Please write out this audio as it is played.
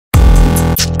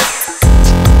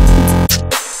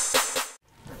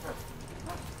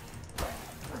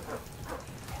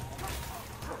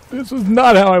This was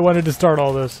not how I wanted to start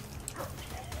all this.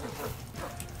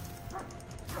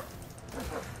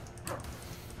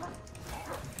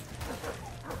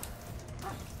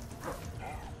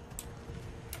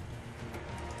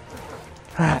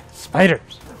 Ah, spiders.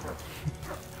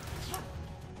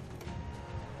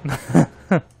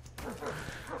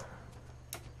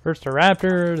 First a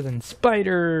raptor, then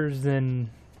spiders,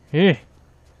 then...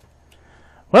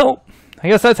 Well, I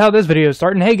guess that's how this video is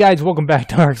starting. Hey guys, welcome back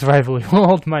to Ark Survival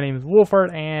Evolved. My name is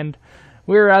Wolfart, and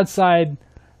we're outside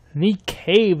the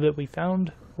cave that we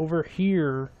found over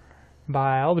here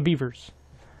by all the beavers.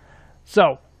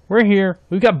 So, we're here.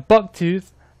 We've got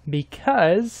Bucktooth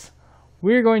because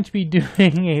we're going to be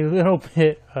doing a little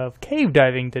bit of cave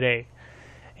diving today.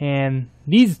 And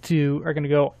these two are going to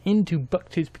go into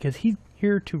Bucktooth because he's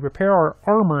here to repair our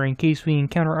armor in case we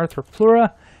encounter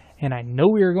arthropleura. And I know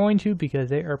we are going to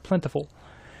because they are plentiful.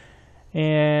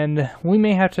 And we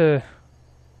may have to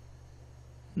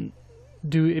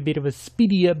do a bit of a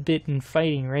speedy up bit in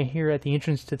fighting right here at the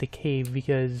entrance to the cave,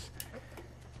 because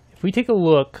if we take a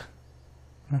look,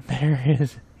 there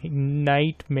is a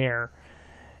nightmare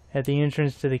at the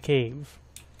entrance to the cave.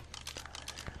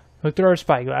 Look through our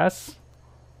spyglass.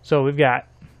 So we've got,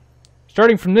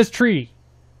 starting from this tree,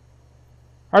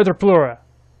 arthropleura.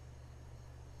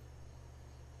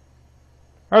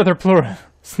 Arthropleura.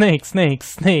 Snake, snake,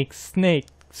 snake, snake.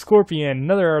 Scorpion.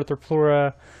 Another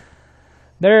arthropleura.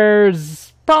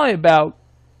 There's probably about,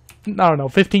 I don't know,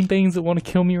 15 things that want to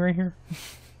kill me right here.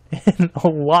 And a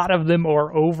lot of them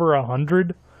are over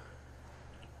 100.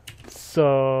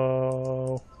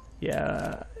 So,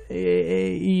 yeah.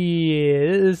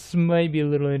 This might be a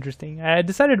little interesting. I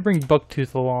decided to bring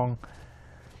Bucktooth along.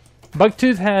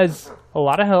 Bucktooth has a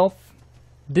lot of health.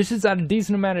 Dishes out a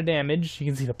decent amount of damage. You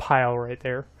can see the pile right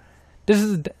there.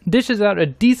 Dishes out a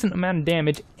decent amount of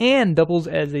damage and doubles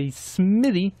as a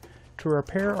smithy to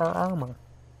repair our armor.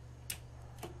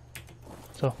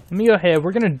 So let me go ahead.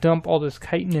 We're going to dump all this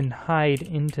chitin and hide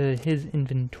into his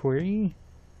inventory.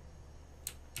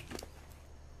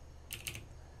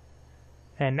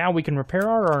 And now we can repair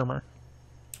our armor.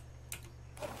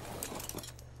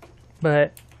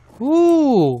 But,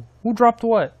 ooh, who dropped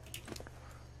what?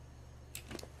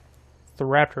 The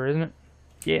raptor, isn't it?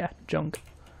 Yeah, junk.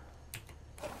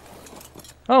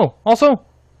 Oh, also,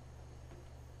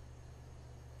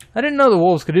 I didn't know the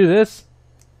wolves could do this.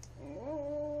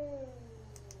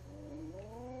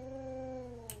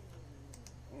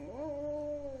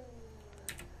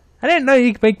 I didn't know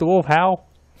you could make the wolf howl.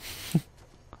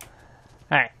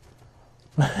 Alright,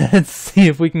 let's see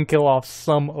if we can kill off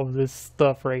some of this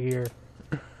stuff right here.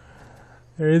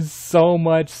 There is so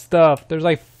much stuff. There's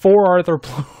like 4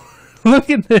 arthropleura.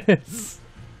 Look at this!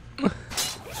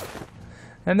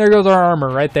 And there goes our armor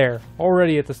right there,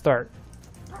 already at the start.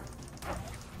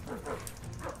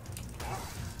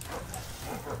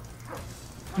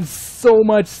 There's so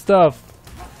much stuff.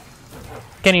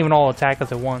 Can't even all attack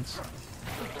us at once.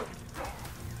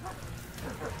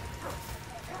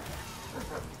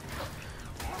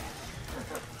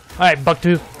 Alright,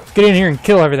 Bucktooth, let's get in here and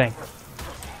kill everything.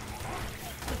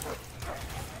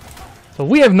 So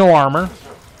we have no armor.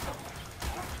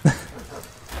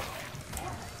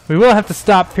 We will have to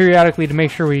stop periodically to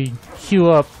make sure we heal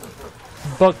up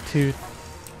Bucktooth.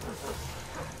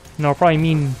 And it'll probably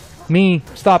mean me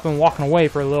stopping and walking away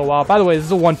for a little while. By the way, this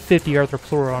is a 150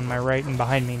 arthropleura on my right and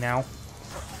behind me now.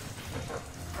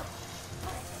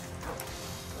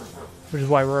 Which is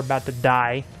why we're about to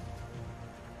die.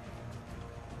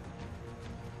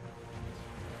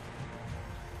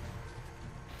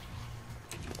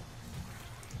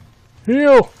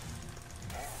 Heal!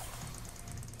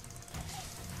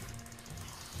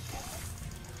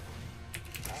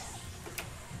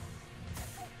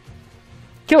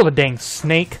 Kill the dang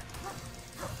snake.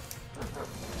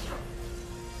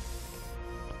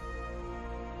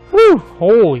 Whew!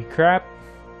 Holy crap.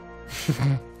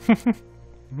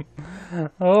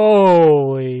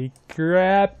 Holy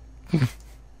crap.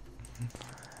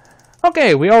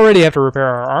 Okay, we already have to repair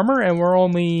our armor, and we're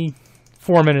only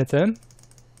 4 minutes in.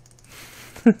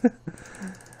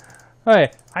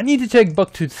 Alright, I need to check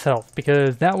Bucktooth's health,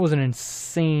 because that was an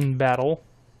insane battle.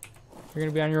 You're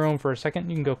gonna be on your own for a second.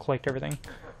 You can go collect everything.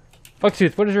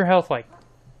 Bucktooth, what is your health like?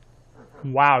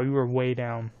 Wow, you were way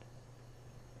down.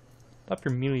 Up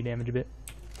your melee damage a bit.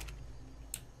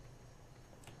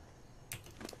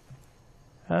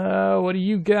 What do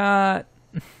you got?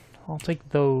 I'll take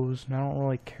those, and I don't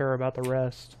really care about the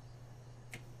rest.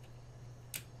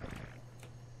 I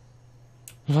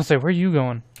was gonna say, where are you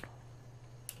going?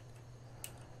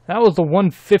 That was the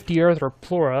 150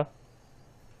 arthropleura.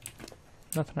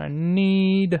 Nothing I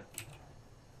need.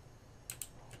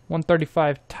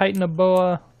 135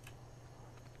 Titanoboa.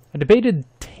 I debated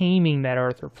taming that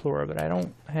Arthroplura, but I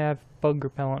don't have bug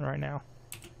repellent right now.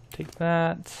 Take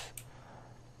that.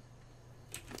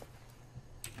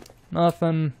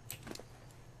 Nothing.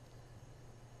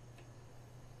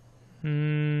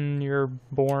 You're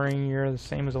boring. You're the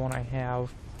same as the one I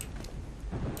have.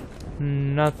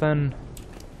 Nothing.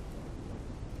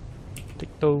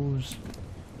 Take those.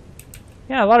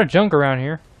 Yeah, a lot of junk around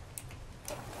here.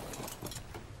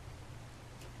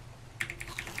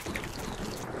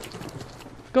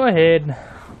 Go ahead.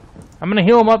 I'm gonna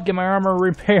heal him up, get my armor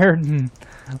repaired, and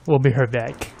we'll be right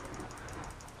back.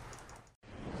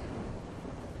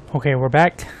 Okay, we're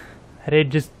back. I did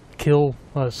just kill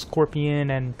a scorpion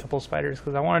and a couple spiders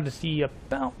because I wanted to see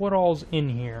about what all's in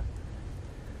here.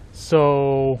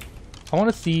 So I want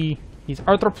to see these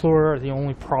Arthroplura are the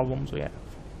only problems we have.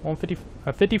 150,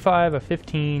 a 55, a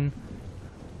 15,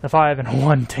 a 5, and a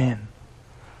 110.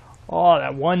 Oh,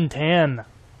 that 110.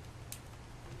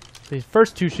 These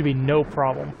first two should be no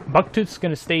problem. Bucktooth's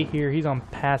gonna stay here. He's on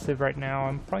passive right now.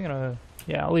 I'm probably gonna,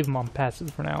 yeah, I'll leave him on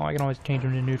passive for now. I can always change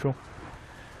him to neutral.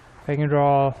 I can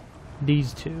draw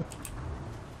these two.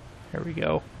 There we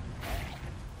go.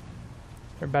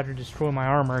 They're about to destroy my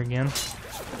armor again.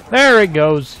 There it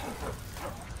goes.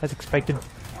 As expected.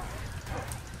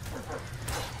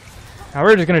 Now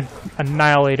we're just gonna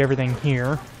annihilate everything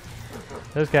here.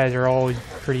 Those guys are always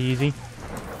pretty easy.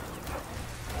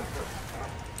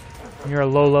 You're a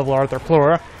low-level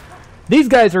Arthroplura. These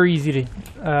guys are easy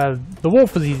to... the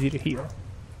wolf is easy to heal.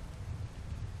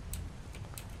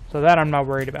 So that I'm not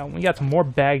worried about. We got some more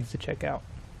bags to check out.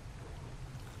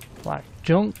 A lot of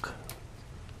junk.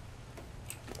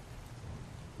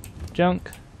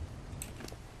 Junk.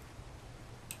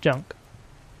 Junk.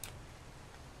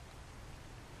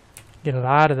 Get a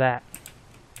lot of that.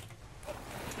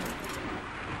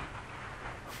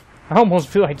 I almost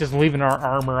feel like just leaving our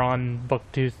armor on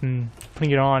Bucktooth and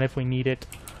putting it on if we need it.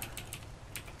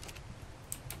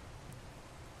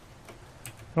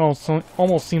 It also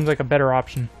almost seems like a better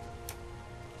option.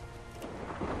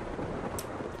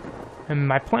 And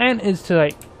my plan is to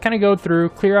like kind of go through,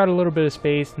 clear out a little bit of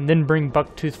space, and then bring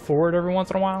Bucktooth forward every once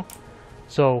in a while.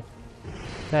 So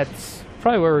that's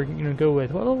probably where we're gonna go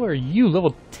with. What level are you?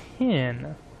 Level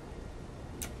 10.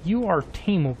 You are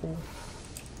tameable,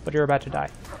 but you're about to die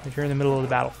because you're in the middle of the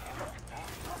battle.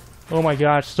 Oh my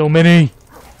gosh, so many!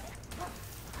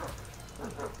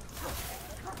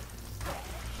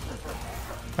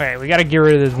 Okay, we gotta get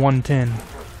rid of this 110.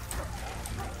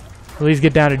 At least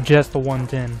get down to just the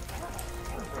 110.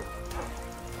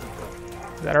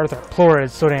 That Arthroplura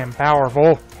is so damn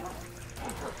powerful.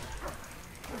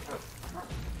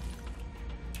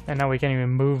 And now we can't even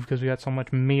move because we got so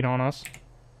much meat on us.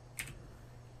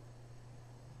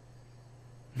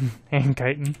 And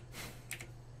chitin.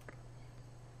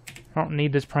 I don't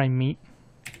need this prime meat.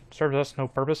 Serves us no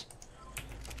purpose.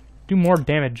 Do more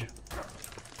damage.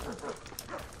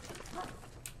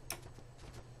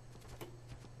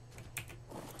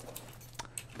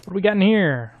 What do we got in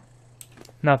here?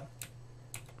 Nothing.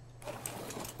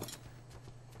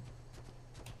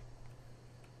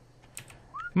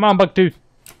 Come on, Bucktooth.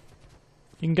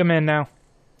 You can come in now.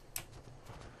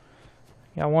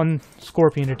 Got one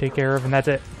scorpion to take care of, and that's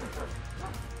it.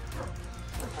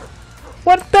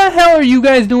 What the hell are you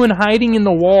guys doing hiding in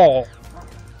the wall?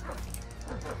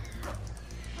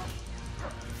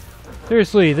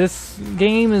 Seriously, this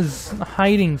game is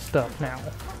hiding stuff now.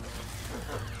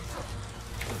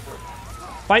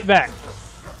 Fight back.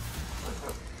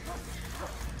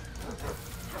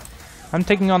 I'm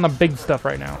taking on the big stuff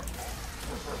right now.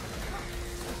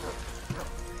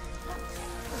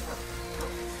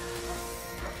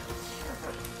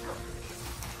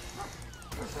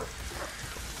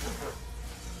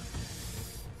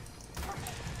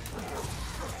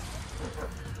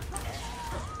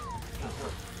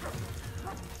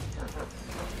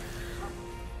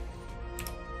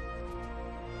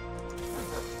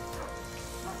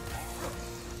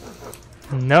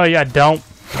 No, yeah, don't.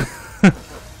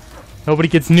 Nobody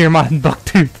gets near my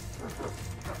Bucktooth.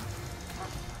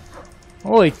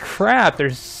 Holy crap,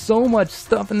 there's so much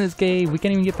stuff in this game. We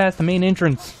can't even get past the main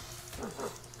entrance.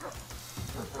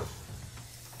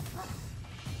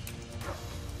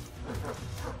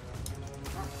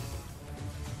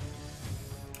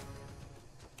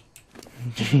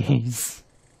 Jeez.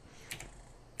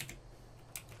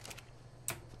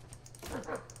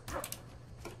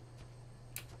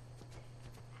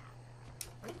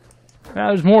 Now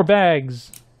there's more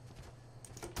bags.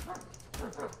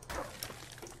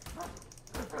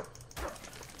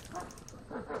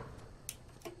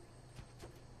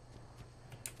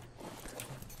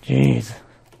 Jeez.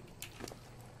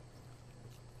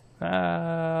 We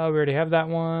already have that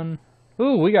one.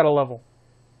 Ooh, we got a level.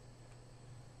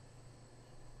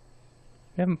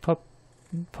 We haven't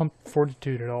pumped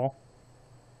fortitude at all.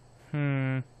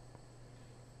 We're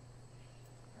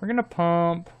gonna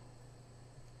pump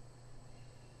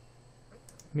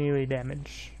melee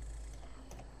damage.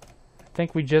 I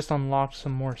think we just unlocked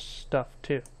some more stuff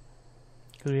too,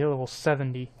 because we hit level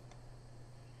 70.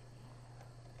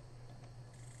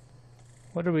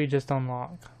 What did we just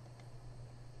unlock?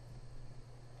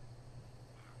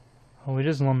 Oh, we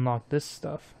just unlocked this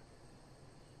stuff.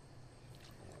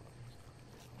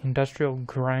 Industrial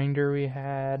grinder we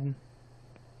had.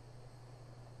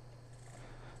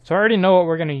 So I already know what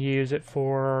we're going to use it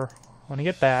for. I want to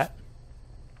get that.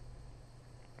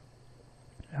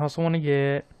 I also want to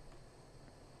get...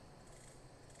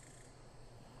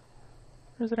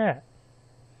 Where's it at?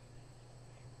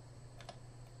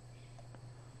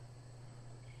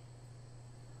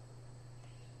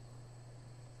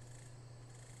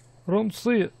 I don't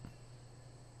see it.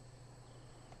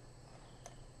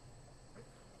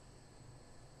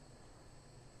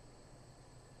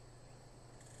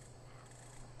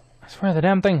 I swear the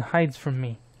damn thing hides from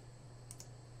me.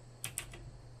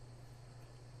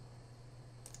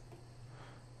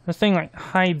 This thing like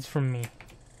hides from me.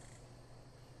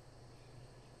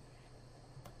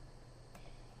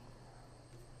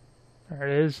 There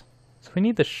it is. So we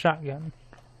need the shotgun.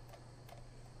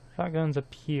 Shotgun's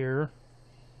up here.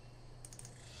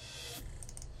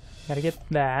 Gotta get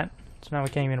that. So now we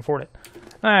can't even afford it.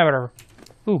 Alright, whatever.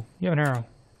 Ooh, you have an arrow.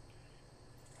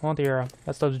 I want the arrow.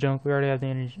 That stuff's junk. We already have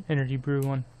the energy brew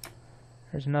one.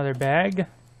 There's another bag.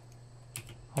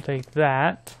 I'll take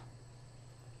that.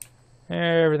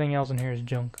 Everything else in here is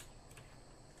junk.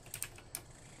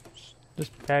 This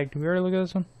bag, do we already look at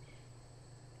this one?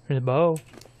 There's a bow.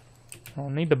 I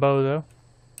don't need the bow though.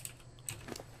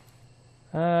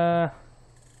 Let's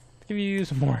give you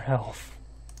some more health.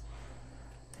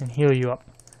 And heal you up.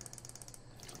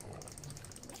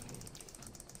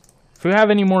 If we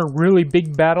have any more really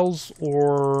big battles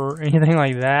or anything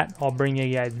like that, I'll bring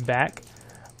you guys back.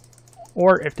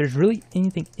 Or if there's really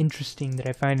anything interesting that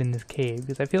I find in this cave,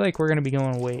 because I feel like we're going to be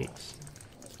going ways.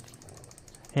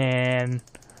 And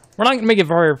we're not going to make it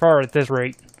very far at this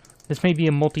rate. This may be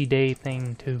a multi-day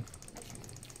thing too.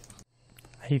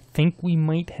 I think we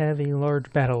might have a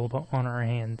large battle on our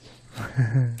hands.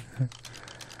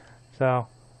 So,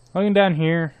 looking down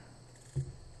here, you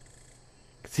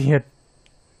can see a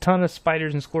ton of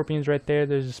spiders and scorpions right there.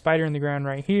 There's a spider in the ground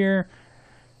right here.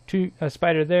 A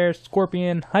spider there,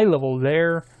 scorpion, high level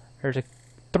there. There's a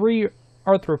 3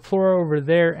 arthropleura over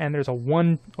there, and there's a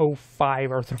 105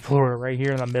 arthropleura right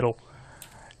here in the middle.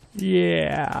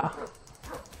 Yeah.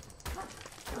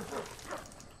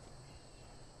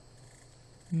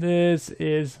 This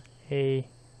is a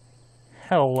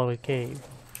hell of a cave.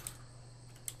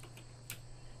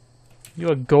 You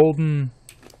a golden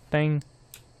thing?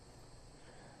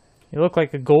 You look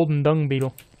like a golden dung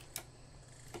beetle.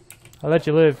 I'll let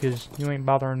you live because you ain't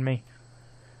bothering me.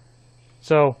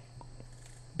 So,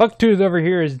 Bucktooth over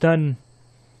here has done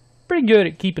pretty good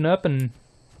at keeping up and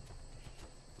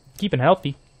keeping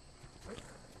healthy.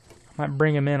 I might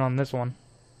bring him in on this one.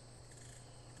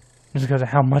 Just because of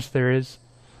how much there is.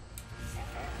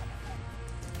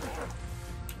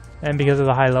 And because of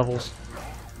the high levels.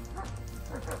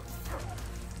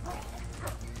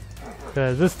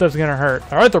 Because this stuff's gonna hurt.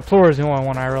 The arthropleura is the only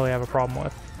one I really have a problem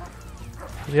with.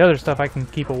 The other stuff I can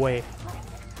keep away.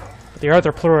 But the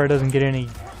arthropleura doesn't get any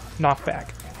knockback.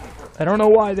 I don't know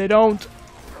why they don't.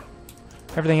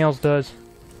 Everything else does.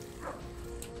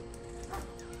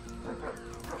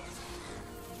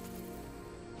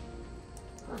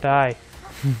 Die.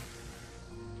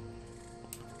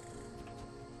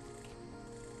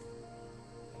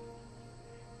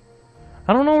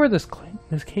 I don't know where this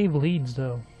cave leads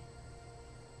though.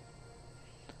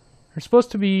 There's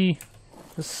supposed to be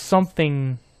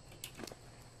something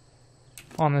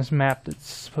on this map that's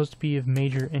supposed to be of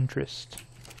major interest.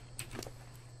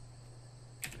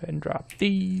 Go ahead and drop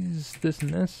these, this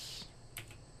and this.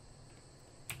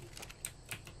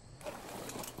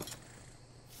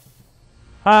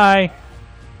 Hi!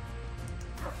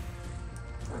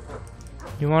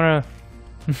 You wanna...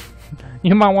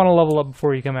 you might want to level up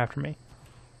before you come after me.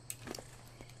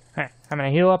 Alright, I'm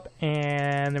gonna heal up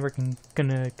and then we're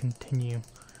gonna continue.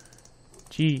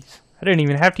 Jeez, I didn't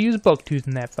even have to use Bucktooth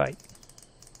in that fight.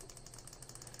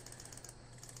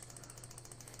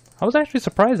 I was actually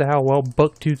surprised at how well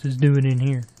Bucktooth is doing in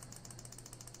here.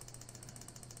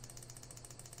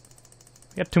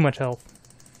 We got too much health.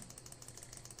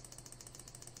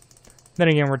 Then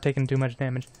again, we're taking too much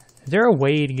damage. Is there a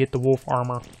way to get the wolf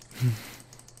armor?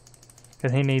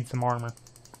 Because he needs some armor.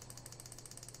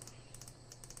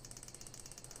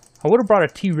 I would have brought a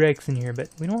T-Rex in here, but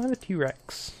we don't have a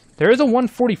T-Rex. There is a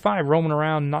 145 roaming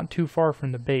around not too far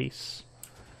from the base.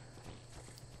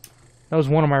 That was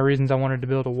one of my reasons I wanted to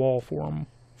build a wall for him,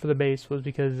 for the base, was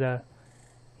because, yeah,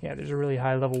 there's a really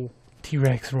high-level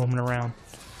T-Rex roaming around.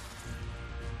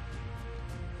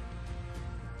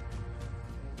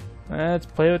 Let's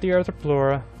play with the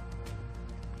Arthropleura.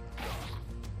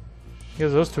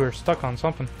 Because those two are stuck on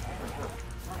something.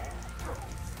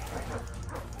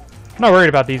 I'm not worried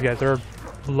about these guys. They're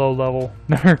low level.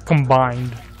 They're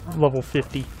combined level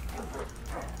 50.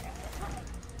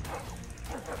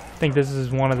 I think this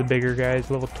is one of the bigger guys,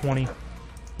 level 20.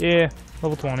 Yeah,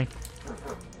 level 20.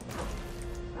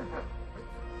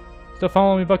 Still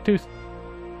following me, Bucktooth?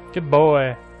 Good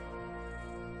boy.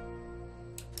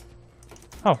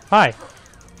 Oh, hi.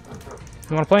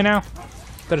 You want to play now?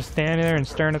 Instead of standing there and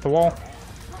staring at the wall?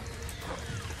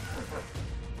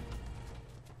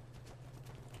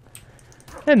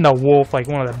 Isn't the wolf like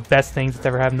one of the best things that's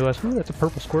ever happened to us? Ooh, that's a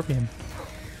purple scorpion.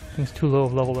 I think it's too low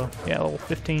of level though. Yeah, level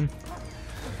 15.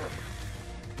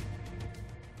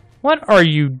 What are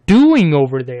you doing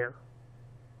over there?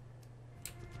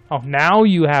 Oh, now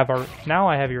you have our. Now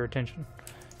I have your attention.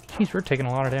 Jeez, we're taking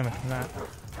a lot of damage from that.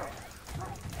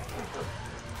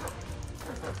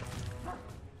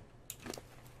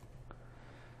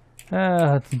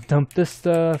 Let's dump this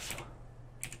stuff.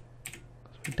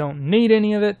 We don't need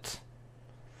any of it.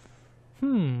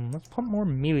 Let's pump more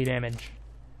melee damage.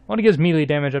 I want to give melee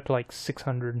damage up to like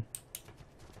 600. Is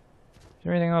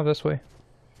there anything off this way?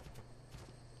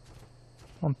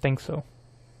 I don't think so.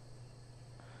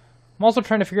 I'm also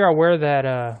trying to figure out where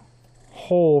that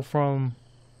hole from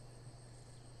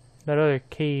that other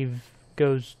cave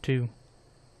goes to.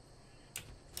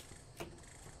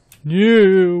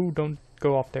 No, don't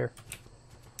go off there.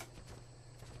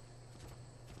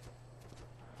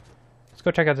 Let's go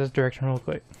check out this direction real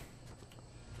quick.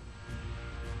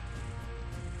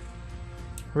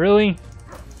 Really?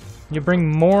 You bring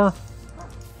more?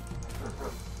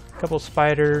 A couple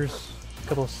spiders, a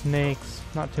couple snakes,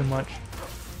 not too much.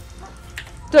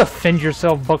 Defend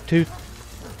yourself, Bucktooth.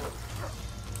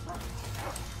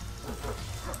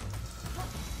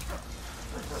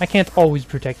 I can't always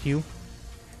protect you.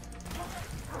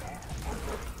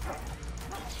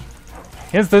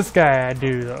 Against this guy, I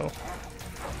do, though.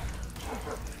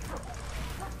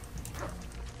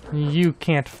 You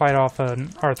can't fight off an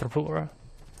Arthropleura.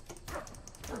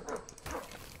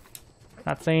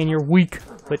 Not saying you're weak,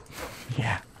 but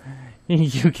yeah,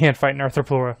 you can't fight an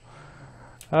Arthropleura.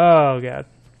 Oh god,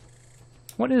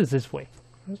 what is this way?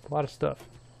 There's a lot of stuff.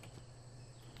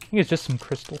 I think it's just some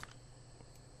crystal.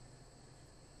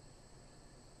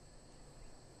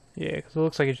 Yeah, because it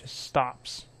looks like it just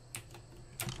stops.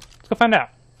 Let's go find out.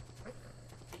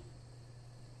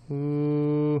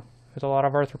 Ooh, there's a lot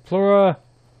of Arthropleura.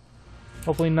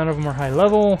 Hopefully none of them are high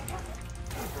level.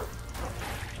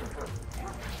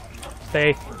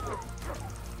 Stay.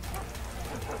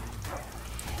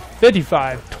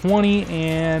 55, 20,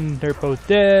 and they're both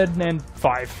dead, and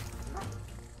 5.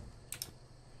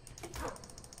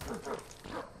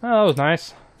 Oh, that was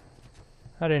nice.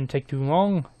 That didn't take too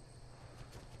long.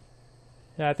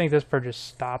 Yeah, I think this part just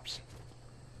stops.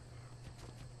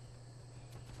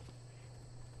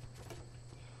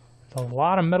 There's a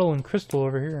lot of metal and crystal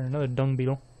over here, and another dung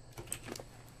beetle.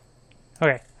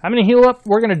 Okay, I'm gonna heal up.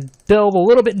 We're gonna delve a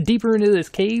little bit deeper into this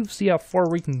cave, see how far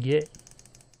we can get.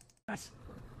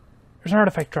 There's an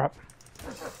artifact drop.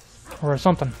 Or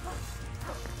something.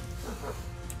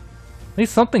 At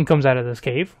least something comes out of this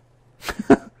cave.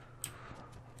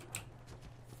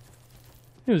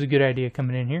 It was a good idea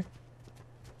coming in here.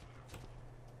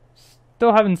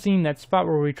 Still haven't seen that spot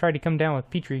where we tried to come down with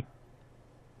Petrie.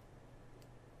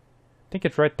 I think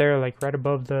it's right there, like right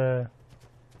above the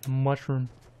mushroom.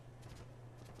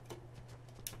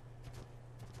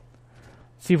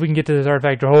 See if we can get to this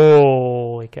artifact.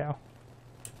 Holy cow.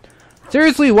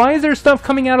 Seriously, why is there stuff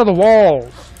coming out of the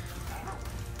walls?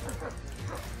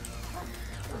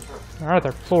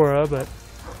 Arthropleura, but...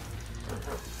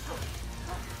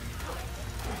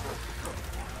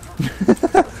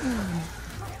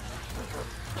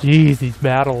 Jeez, these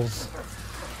battles.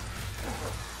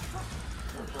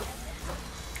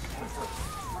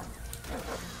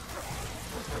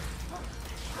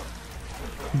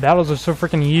 Battles are so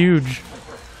freaking huge.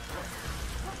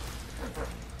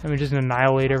 Let me just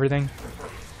annihilate everything.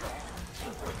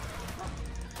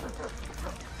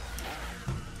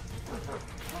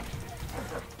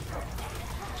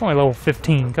 It's only level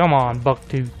 15. Come on,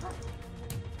 Bucktooth.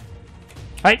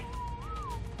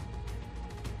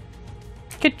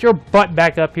 Get your butt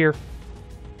back up here.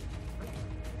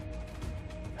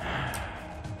 I'm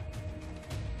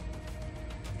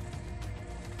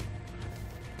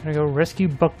gonna go rescue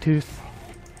Bucktooth.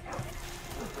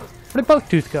 Where did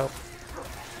Bucktooth go?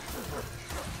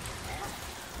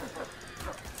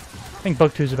 I think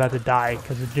Bucktooth's about to die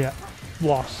because it got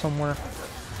lost somewhere.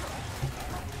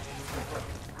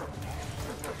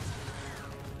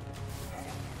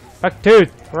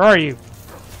 Bucktooth, where are you?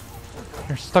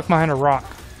 You're stuck behind a rock.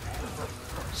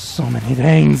 So many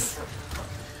things.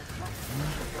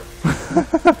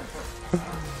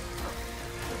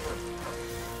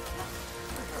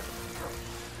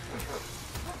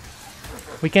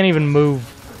 We can't even move.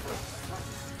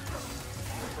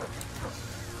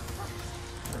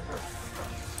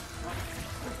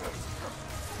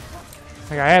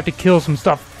 Like, I have to kill some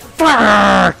stuff.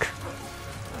 Fuck!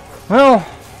 Well.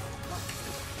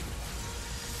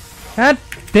 God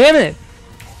damn it.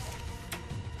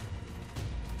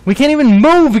 We can't even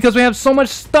move because we have so much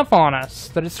stuff on us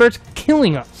that it starts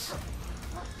killing us.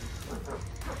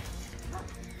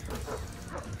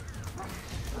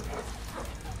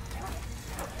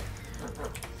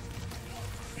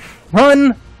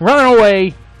 Run! Run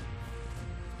away!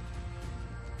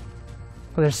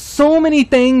 Well, there's so many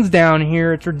things down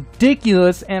here, it's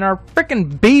ridiculous, and our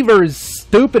frickin' beaver is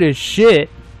stupid as shit.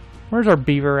 Where's our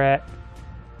beaver at?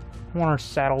 I want our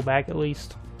saddle back at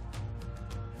least.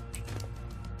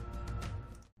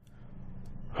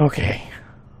 Okay.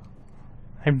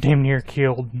 I've damn near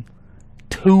killed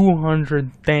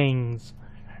 200 things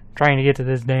trying to get to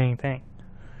this dang thing.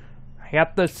 I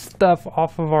got the stuff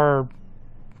off of our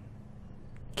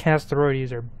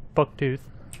Casteroides or Bucktooth.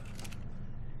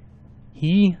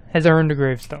 He has earned a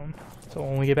gravestone. So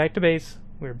when we get back to base,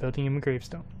 we're building him a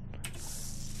gravestone.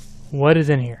 What is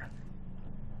in here?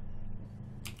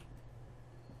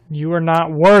 You are not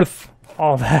worth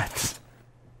all that.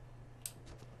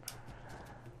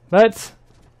 But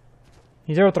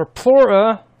these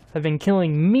Arthroplora have been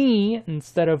killing me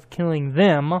instead of killing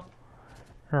them.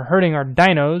 Or hurting our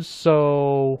dinos,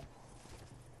 so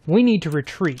we need to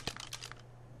retreat.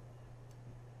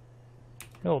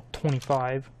 Oh,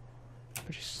 25.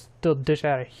 But you still dish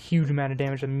out a huge amount of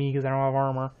damage to me because I don't have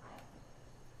armor.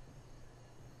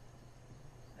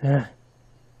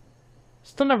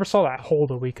 Still never saw that hole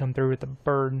that we come through with the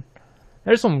bird.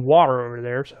 There's some water over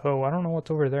there, so I don't know what's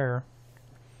over there.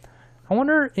 I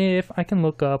wonder if I can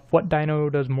look up what dino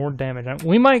does more damage.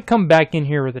 We might come back in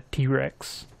here with a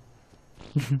T-Rex.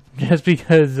 Just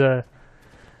because,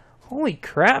 holy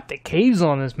crap, the caves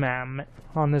on this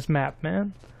map,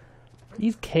 man.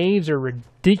 These caves are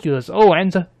ridiculous. Oh,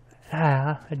 and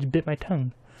I just bit my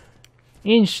tongue.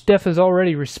 And Steph is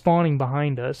already respawning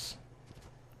behind us.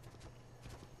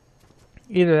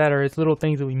 Either that or it's little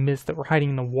things that we missed that were hiding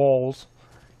in the walls.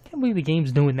 Can't believe the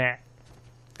game's doing that.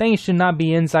 Things should not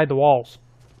be inside the walls.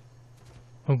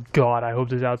 Oh god, I hope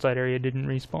this outside area didn't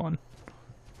respawn.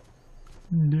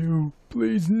 No,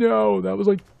 please no. That was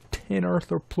like 10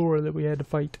 Arthroplora that we had to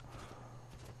fight.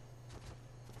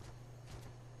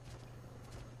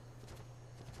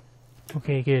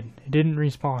 Okay, good. It didn't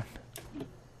respawn.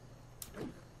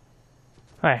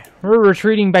 Alright, we're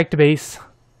retreating back to base.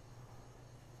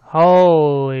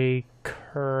 Holy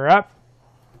crap.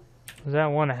 Was that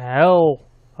one hell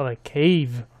of a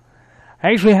cave? I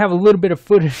actually have a little bit of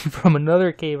footage from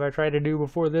another cave I tried to do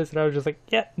before this, and I was just like,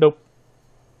 yeah, nope.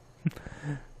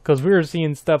 Because we were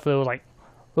seeing stuff that was like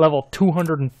level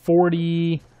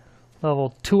 240,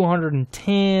 level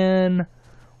 210.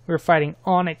 We were fighting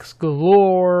Onyx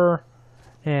galore.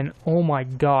 And oh my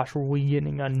gosh, were we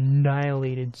getting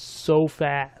annihilated so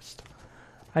fast.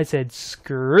 I said,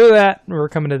 screw that, we're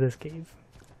coming to this cave.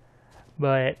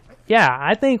 But yeah,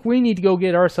 I think we need to go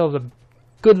get ourselves a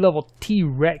good level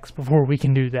T-Rex before we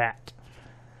can do that.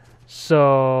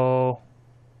 So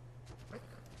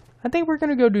I think we're going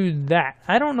to go do that.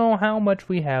 I don't know how much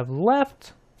we have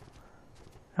left,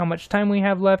 how much time we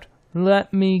have left.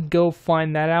 Let me go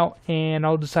find that out, and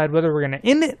I'll decide whether we're going to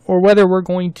end it or whether we're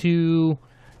going to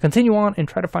continue on and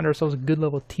try to find ourselves a good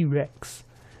level T-Rex,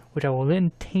 which I will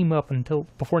then tame up until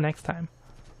before next time.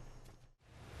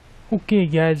 Okay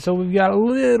guys, so we've got a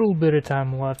little bit of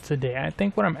time left today. I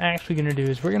think what I'm actually going to do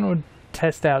is we're going to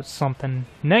test out something.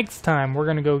 Next time we're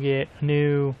going to go get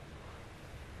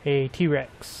a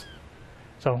T-Rex.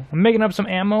 So I'm making up some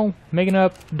ammo, making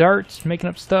up darts, making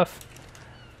up stuff.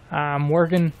 I'm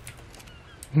working,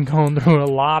 going through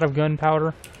a lot of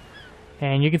gunpowder.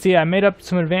 And you can see I made up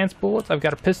some advanced bullets. I've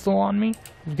got a pistol on me.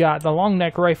 I've got the long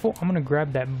neck rifle. I'm going to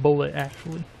grab that bullet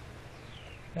actually.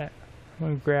 I'm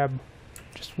going to grab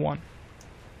just one.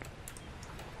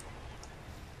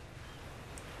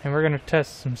 And we're gonna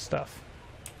test some stuff.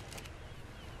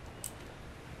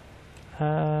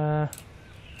 Okay,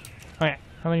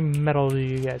 how many metal do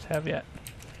you guys have yet?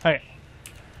 Okay.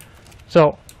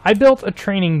 So, I built a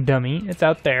training dummy. It's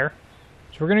out there.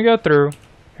 So we're gonna go through,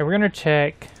 and we're gonna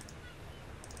check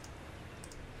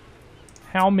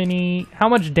how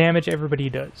much damage everybody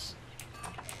does.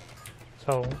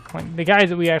 So, like the guys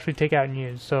that we actually take out and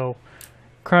use. So,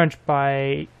 Crunch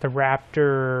Bite, the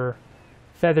Raptor,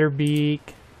 Featherbeak,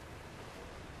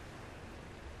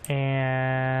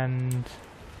 and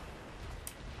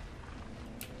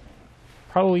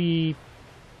probably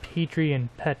Petrie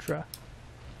and Petra.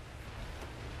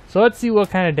 So let's see what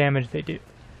kind of damage they do.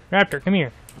 Raptor, come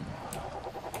here.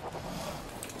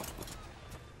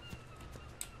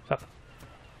 So,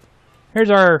 here's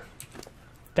our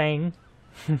thing.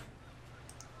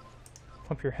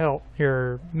 Up your health,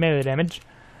 your melee damage.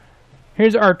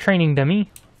 Here's our training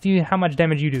dummy. See how much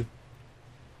damage you do.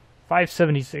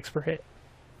 576 per hit.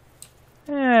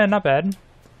 Not bad.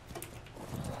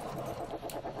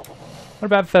 What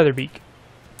about Featherbeak?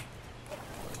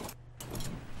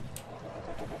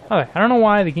 Okay, I don't know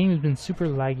why the game has been super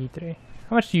laggy today.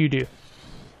 How much do you do?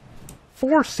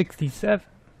 467.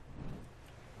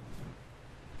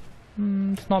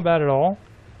 It's not bad at all.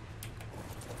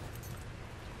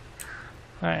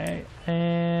 Alright,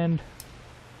 and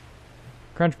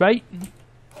Crunch Bite.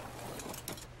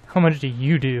 How much do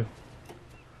you do?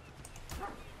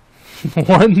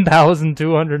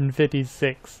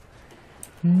 1,256.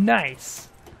 Nice.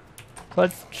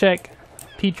 Let's check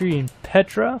Petrie and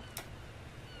Petra.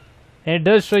 And it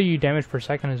does show you damage per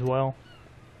second as well.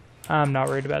 I'm not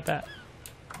worried about that.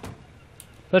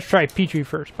 Let's try Petrie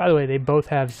first. By the way, they both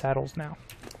have saddles now.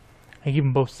 I give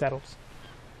them both saddles.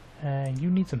 You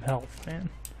need some health,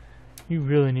 man. You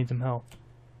really need some health.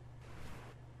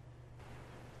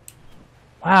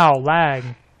 Wow, lag.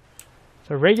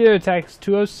 So regular attack is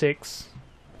 206.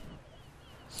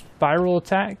 Spiral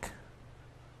attack,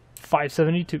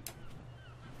 572.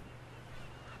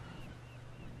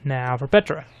 Now for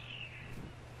Petra.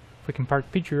 If we can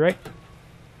park Petrie right.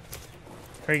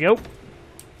 There you go.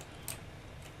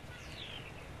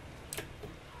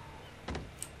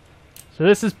 So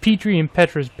this is Petrie and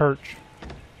Petra's perch.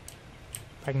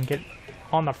 If I can get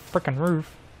on the frickin'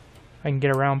 roof, I can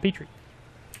get around Petrie.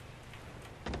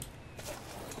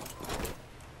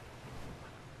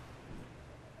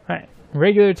 Alright,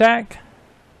 regular attack,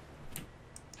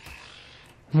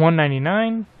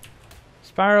 199.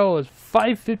 Spiral is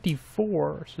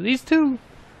 554. So these two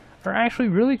are actually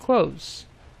really close.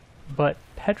 But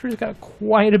Petra's got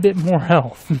quite a bit more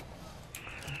health.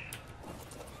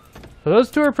 So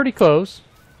those two are pretty close.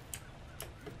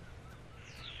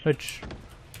 Which,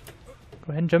 go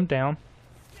ahead and jump down.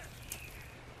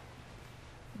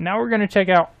 Now we're going to check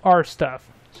out our stuff.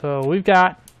 So we've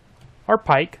got our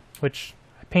pike, which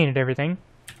I painted everything.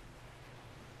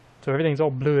 So everything's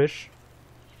all bluish.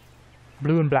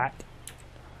 Blue and black.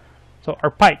 So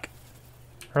our pike.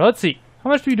 Or let's see.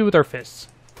 How much do we do with our fists?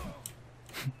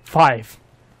 5.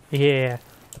 Yeah.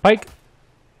 The pike.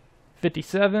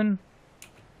 57.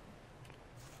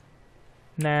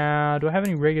 Now, do I have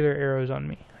any regular arrows on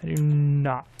me? I do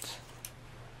not.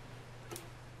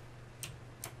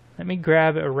 Let me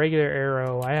grab a regular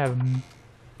arrow. I have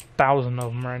 1,000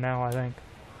 of them right now, I think.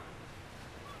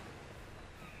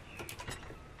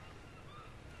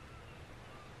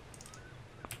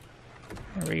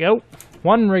 There we go.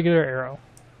 1 regular arrow.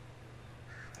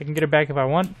 I can get it back if I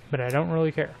want, but I don't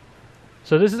really care.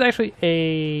 So this is actually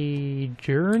a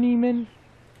journeyman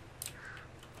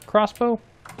crossbow.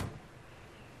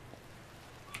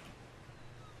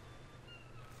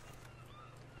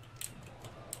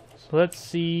 So let's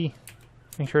see.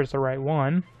 Make sure it's the right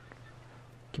one.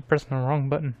 Keep pressing the wrong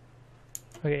button.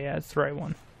 Okay, yeah, it's the right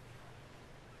one.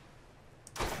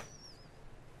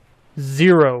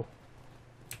 0.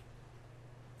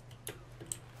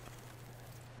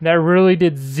 That really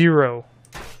did 0.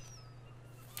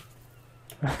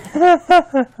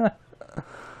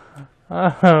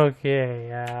 Okay,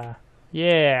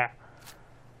 yeah.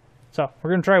 So,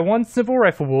 we're gonna try one simple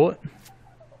rifle bullet.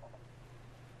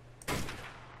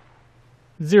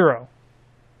 0.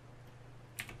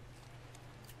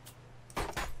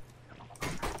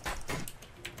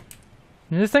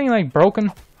 Is this thing like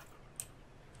broken?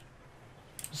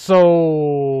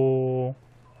 So...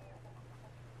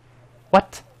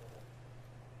 What?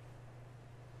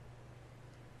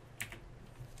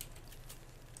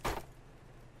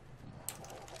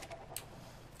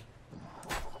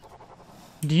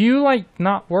 Do you like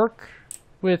not work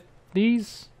with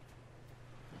these?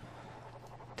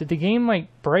 Did the game like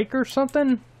break or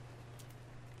something?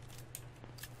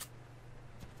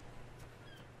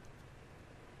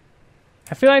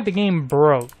 I feel like the game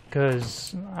broke,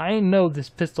 because I know this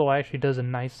pistol actually does a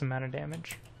nice amount of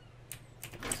damage.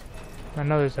 I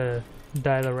know there's a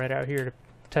dialer right out here to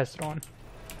test it on.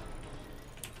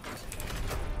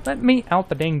 Let me out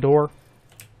the dang door.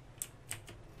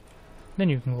 Then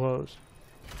you can close.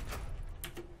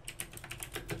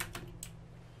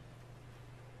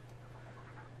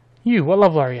 You, what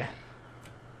level are you?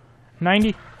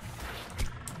 90?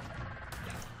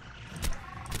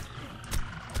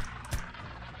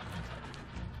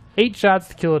 Eight shots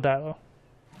to kill a Dilo.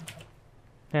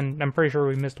 And I'm pretty sure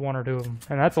we missed one or two of them.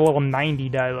 And that's a level 90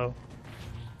 Dilo.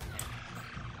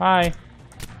 Hi.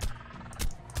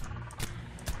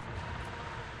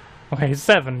 Okay,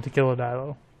 7 to kill a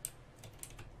Dilo.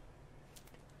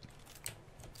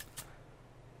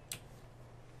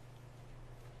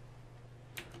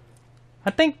 I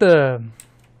think the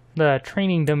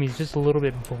training dummy is just a little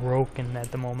bit broken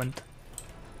at the moment.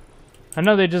 I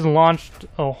know they just launched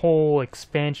a whole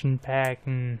expansion pack,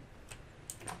 and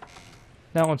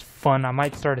that one's fun. I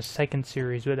might start a second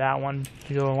series with that one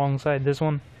to go alongside this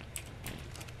one.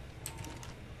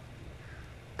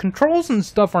 Controls and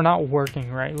stuff are not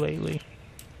working right lately.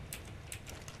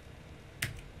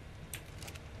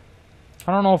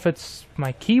 I don't know if it's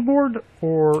my keyboard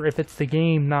or if it's the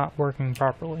game not working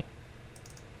properly.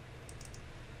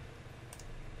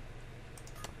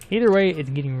 Either way, it's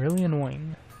getting really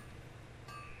annoying.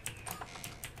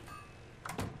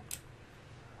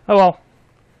 Oh well.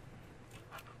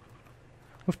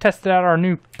 We've tested out our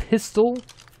new pistol.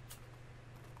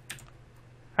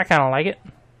 I kind of like it.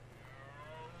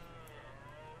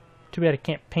 Too bad I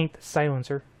can't paint the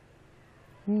silencer.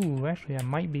 Ooh, actually I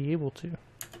might be able to.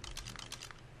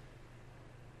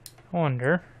 I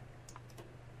wonder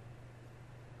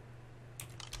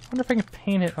if I can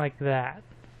paint it like that.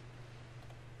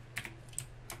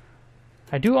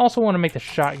 I do also want to make the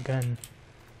shotgun.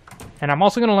 And I'm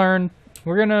also going to learn,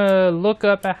 we're going to look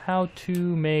up at how to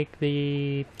make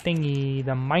the thingy,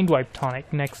 the Mind Wipe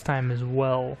tonic next time as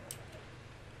well.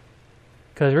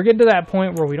 Because we're getting to that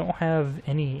point where we don't have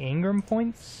any Engram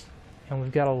points. And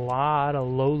we've got a lot of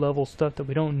low-level stuff that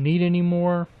we don't need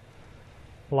anymore.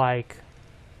 Like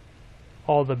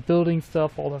all the building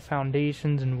stuff, all the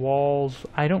foundations and walls.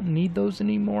 I don't need those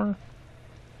anymore.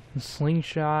 The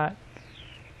slingshot.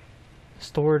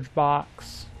 Storage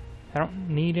box. I don't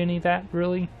need any of that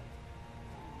really.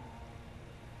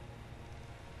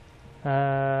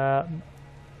 The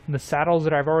saddles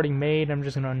that I've already made, I'm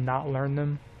just gonna not learn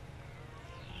them.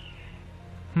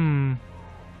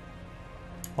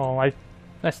 Well,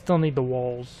 I still need the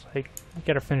walls. I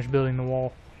gotta finish building the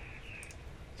wall.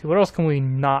 See, what else can we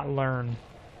not learn?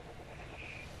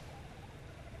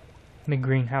 The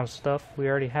greenhouse stuff. We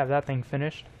already have that thing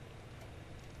finished.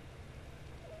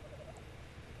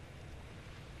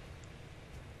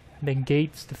 The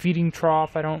gates, the feeding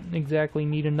trough, I don't exactly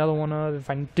need another one of.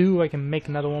 If I do, I can make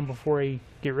another one before I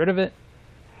get rid of it.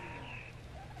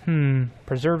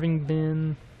 Preserving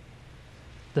bin.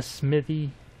 The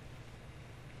smithy.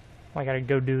 I gotta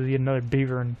go do another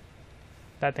beaver, and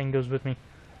that thing goes with me.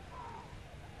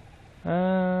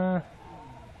 Let's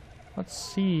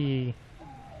see.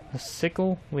 The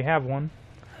sickle, we have one.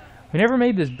 We never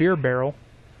made this beer barrel.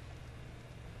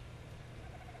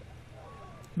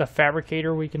 The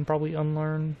fabricator we can probably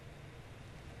unlearn.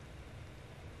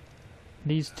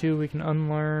 These two we can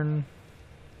unlearn.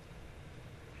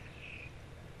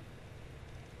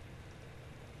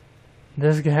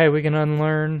 This guy we can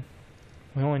unlearn.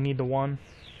 We only need the one.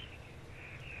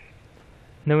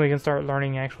 And then we can start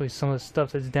learning actually some of the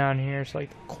stuff that's down here. It's like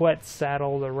the Quet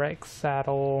saddle, the Rex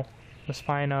saddle, the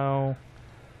Spino.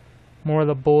 More of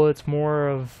the bullets, more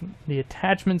of the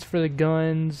attachments for the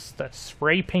guns, the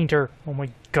spray painter. Oh my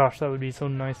gosh, that would be so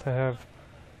nice to have.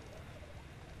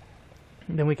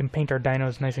 Then we can paint our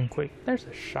dinos nice and quick. There's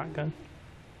a shotgun.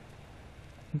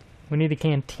 We need a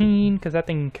canteen, because that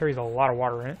thing carries a lot of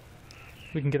water in it.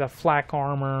 We can get a flak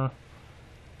armor.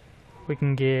 We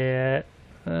can get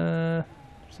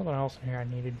something else in here I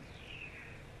needed.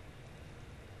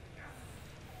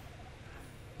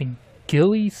 The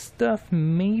ghillie stuff,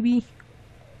 maybe?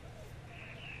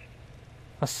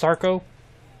 A Sarco.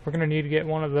 We're gonna need to get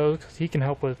one of those because he can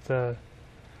help with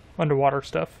underwater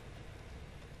stuff.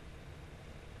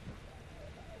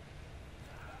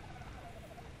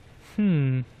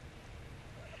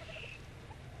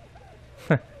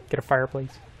 Get a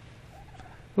fireplace.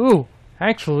 Ooh,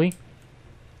 actually,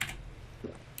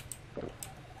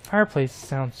 fireplace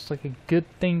sounds like a good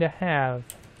thing to have.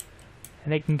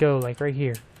 And it can go like right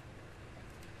here.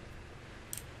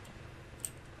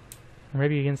 Or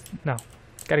maybe against, no,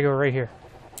 it's gotta go right here.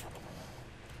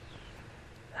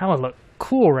 That would look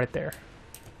cool right there.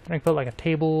 I can put like a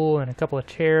table and a couple of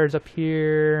chairs up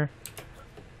here.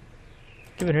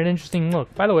 Give it an interesting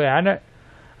look. By the way, I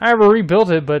never rebuilt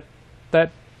it, but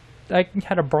that I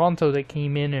had a Bronto that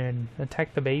came in and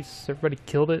attacked the base. Everybody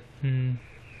killed it, and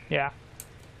yeah,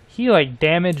 he like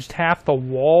damaged half the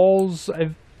walls.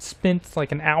 I've spent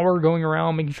like an hour going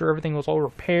around making sure everything was all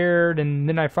repaired, and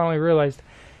then I finally realized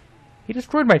he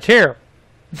destroyed my chair.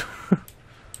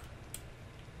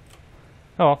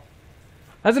 Oh,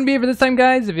 that's gonna be it for this time,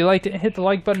 guys. If you liked it, hit the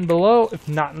like button below. If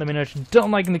not, let me know what you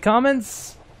don't like in the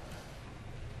comments.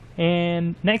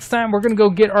 And next time, we're going to go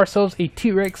get ourselves a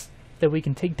T-Rex that we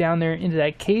can take down there into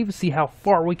that cave, see how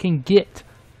far we can get.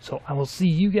 So I will see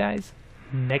you guys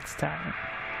next time.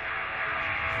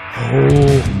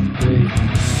 Holy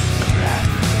crap.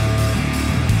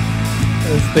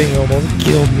 This thing almost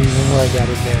killed me before I got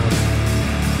it down.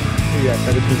 Yeah,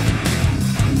 Brother Beak.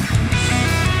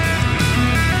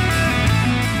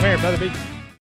 Where, Brother Beak?